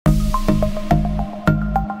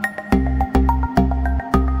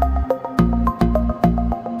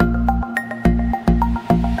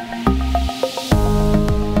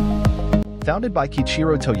Founded by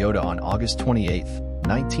Kiichiro Toyota on August 28,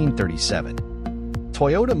 1937,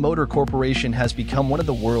 Toyota Motor Corporation has become one of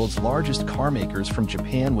the world's largest car makers from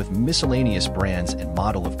Japan with miscellaneous brands and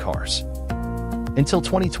model of cars. Until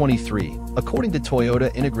 2023, according to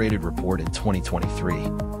Toyota Integrated Report in 2023,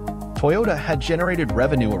 Toyota had generated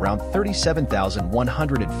revenue around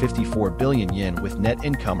 37,154 billion yen with net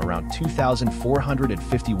income around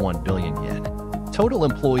 2,451 billion yen. Total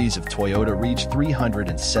employees of Toyota reached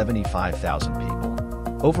 375,000 people.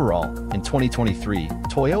 Overall, in 2023,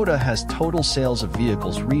 Toyota has total sales of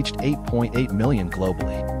vehicles reached 8.8 million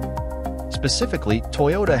globally. Specifically,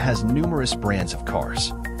 Toyota has numerous brands of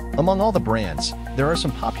cars. Among all the brands, there are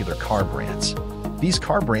some popular car brands. These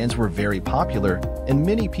car brands were very popular, and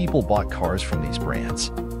many people bought cars from these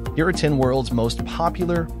brands. Here are 10 world's most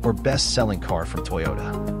popular or best-selling car from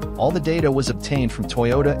Toyota. All the data was obtained from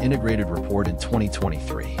Toyota Integrated Report in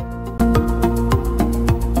 2023.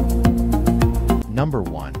 Number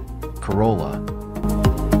 1. Corolla.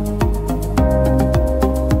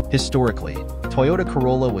 Historically, Toyota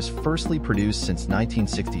Corolla was firstly produced since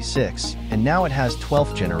 1966, and now it has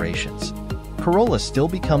 12 generations. Corolla still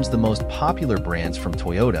becomes the most popular brands from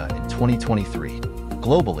Toyota in 2023.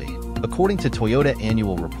 Globally, according to Toyota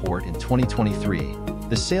Annual Report in 2023,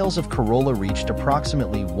 the sales of Corolla reached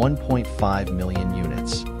approximately 1.5 million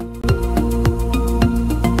units.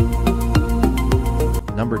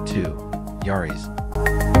 Number 2. Yaris.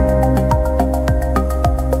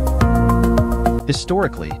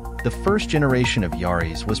 Historically, the first generation of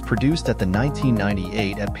Yaris was produced at the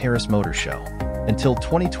 1998 at Paris Motor Show. Until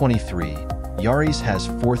 2023, Yaris has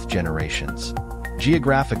fourth generations.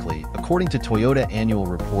 Geographically, according to Toyota Annual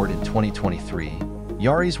Report in 2023,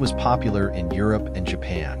 Yaris was popular in Europe and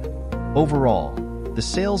Japan. Overall, the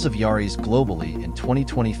sales of Yaris globally in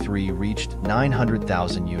 2023 reached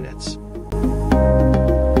 900,000 units.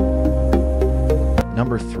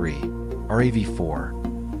 Number 3. RAV4.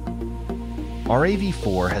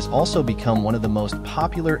 RAV4 has also become one of the most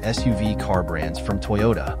popular SUV car brands from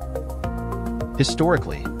Toyota.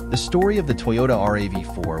 Historically, the story of the Toyota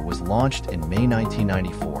RAV4 was launched in May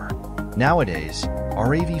 1994. Nowadays,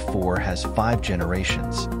 RAV4 has 5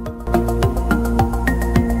 generations.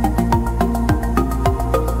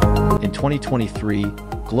 In 2023,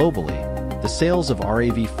 globally, the sales of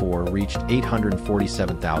RAV4 reached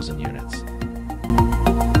 847,000 units.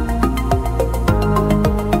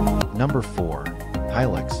 Number 4.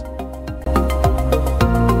 Hilux.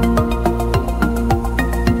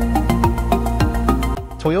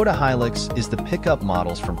 Toyota Hilux is the pickup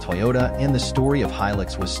models from Toyota, and the story of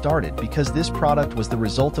Hilux was started because this product was the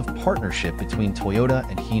result of partnership between Toyota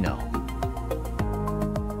and Hino.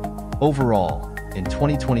 Overall, in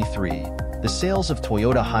 2023, the sales of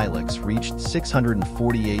Toyota Hilux reached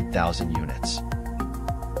 648,000 units.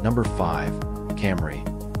 Number 5. Camry.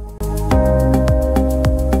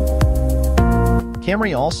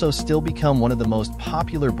 Camry also still become one of the most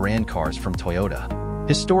popular brand cars from Toyota.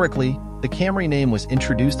 Historically, the Camry name was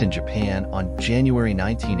introduced in Japan on January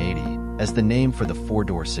 1980 as the name for the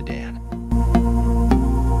four-door sedan.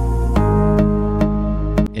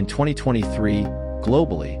 In 2023,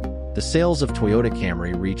 globally, the sales of Toyota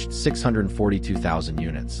Camry reached 642,000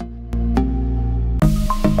 units.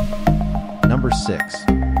 Number 6.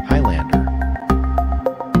 Highlander.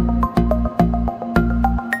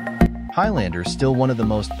 Highlander is still one of the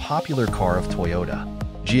most popular car of Toyota.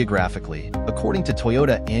 Geographically, according to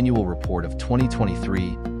Toyota Annual Report of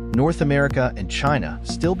 2023, North America and China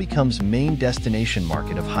still becomes main destination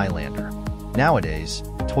market of Highlander. Nowadays,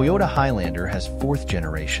 Toyota Highlander has 4th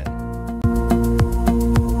generation.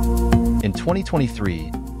 In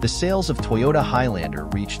 2023, the sales of Toyota Highlander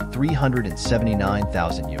reached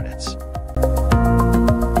 379,000 units.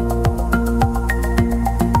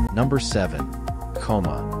 Number 7.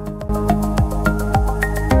 Tacoma.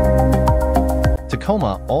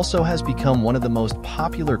 Tacoma also has become one of the most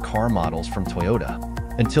popular car models from Toyota.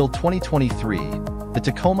 Until 2023, the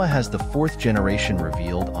Tacoma has the 4th generation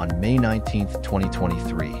revealed on May 19,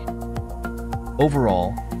 2023.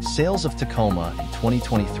 Overall, sales of Tacoma in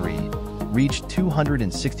 2023 reached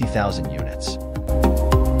 260,000 units.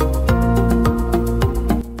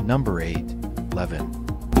 Number 8. Levin.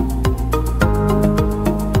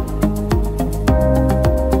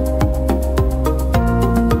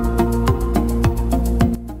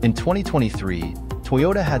 In 2023,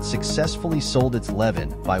 Toyota had successfully sold its Levin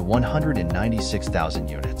by 196,000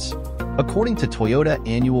 units. According to Toyota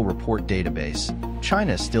Annual Report database,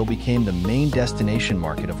 China still became the main destination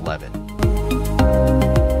market of Levin.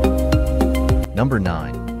 Number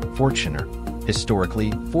 9. Fortuner. Historically,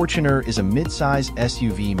 Fortuner is a mid-size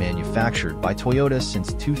SUV manufactured by Toyota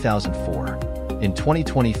since 2004. In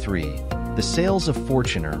 2023, the sales of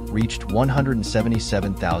Fortuner reached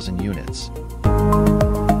 177,000 units.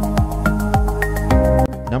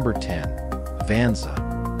 Number 10. Avanza.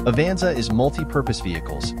 Avanza is multi-purpose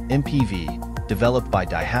vehicles, MPV, developed by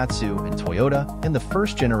Daihatsu and Toyota, and the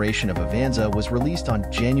first generation of Avanza was released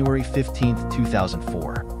on January 15,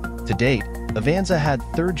 2004. To date, Avanza had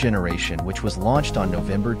third generation, which was launched on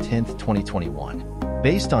November 10, 2021.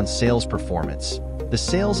 Based on sales performance, the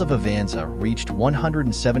sales of Avanza reached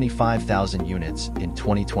 175,000 units in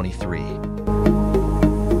 2023.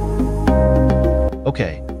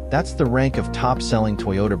 Okay, that's the rank of top-selling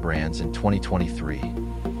Toyota brands in 2023.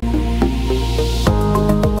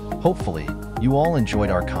 Hopefully, you all enjoyed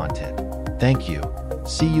our content. Thank you.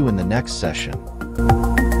 See you in the next session.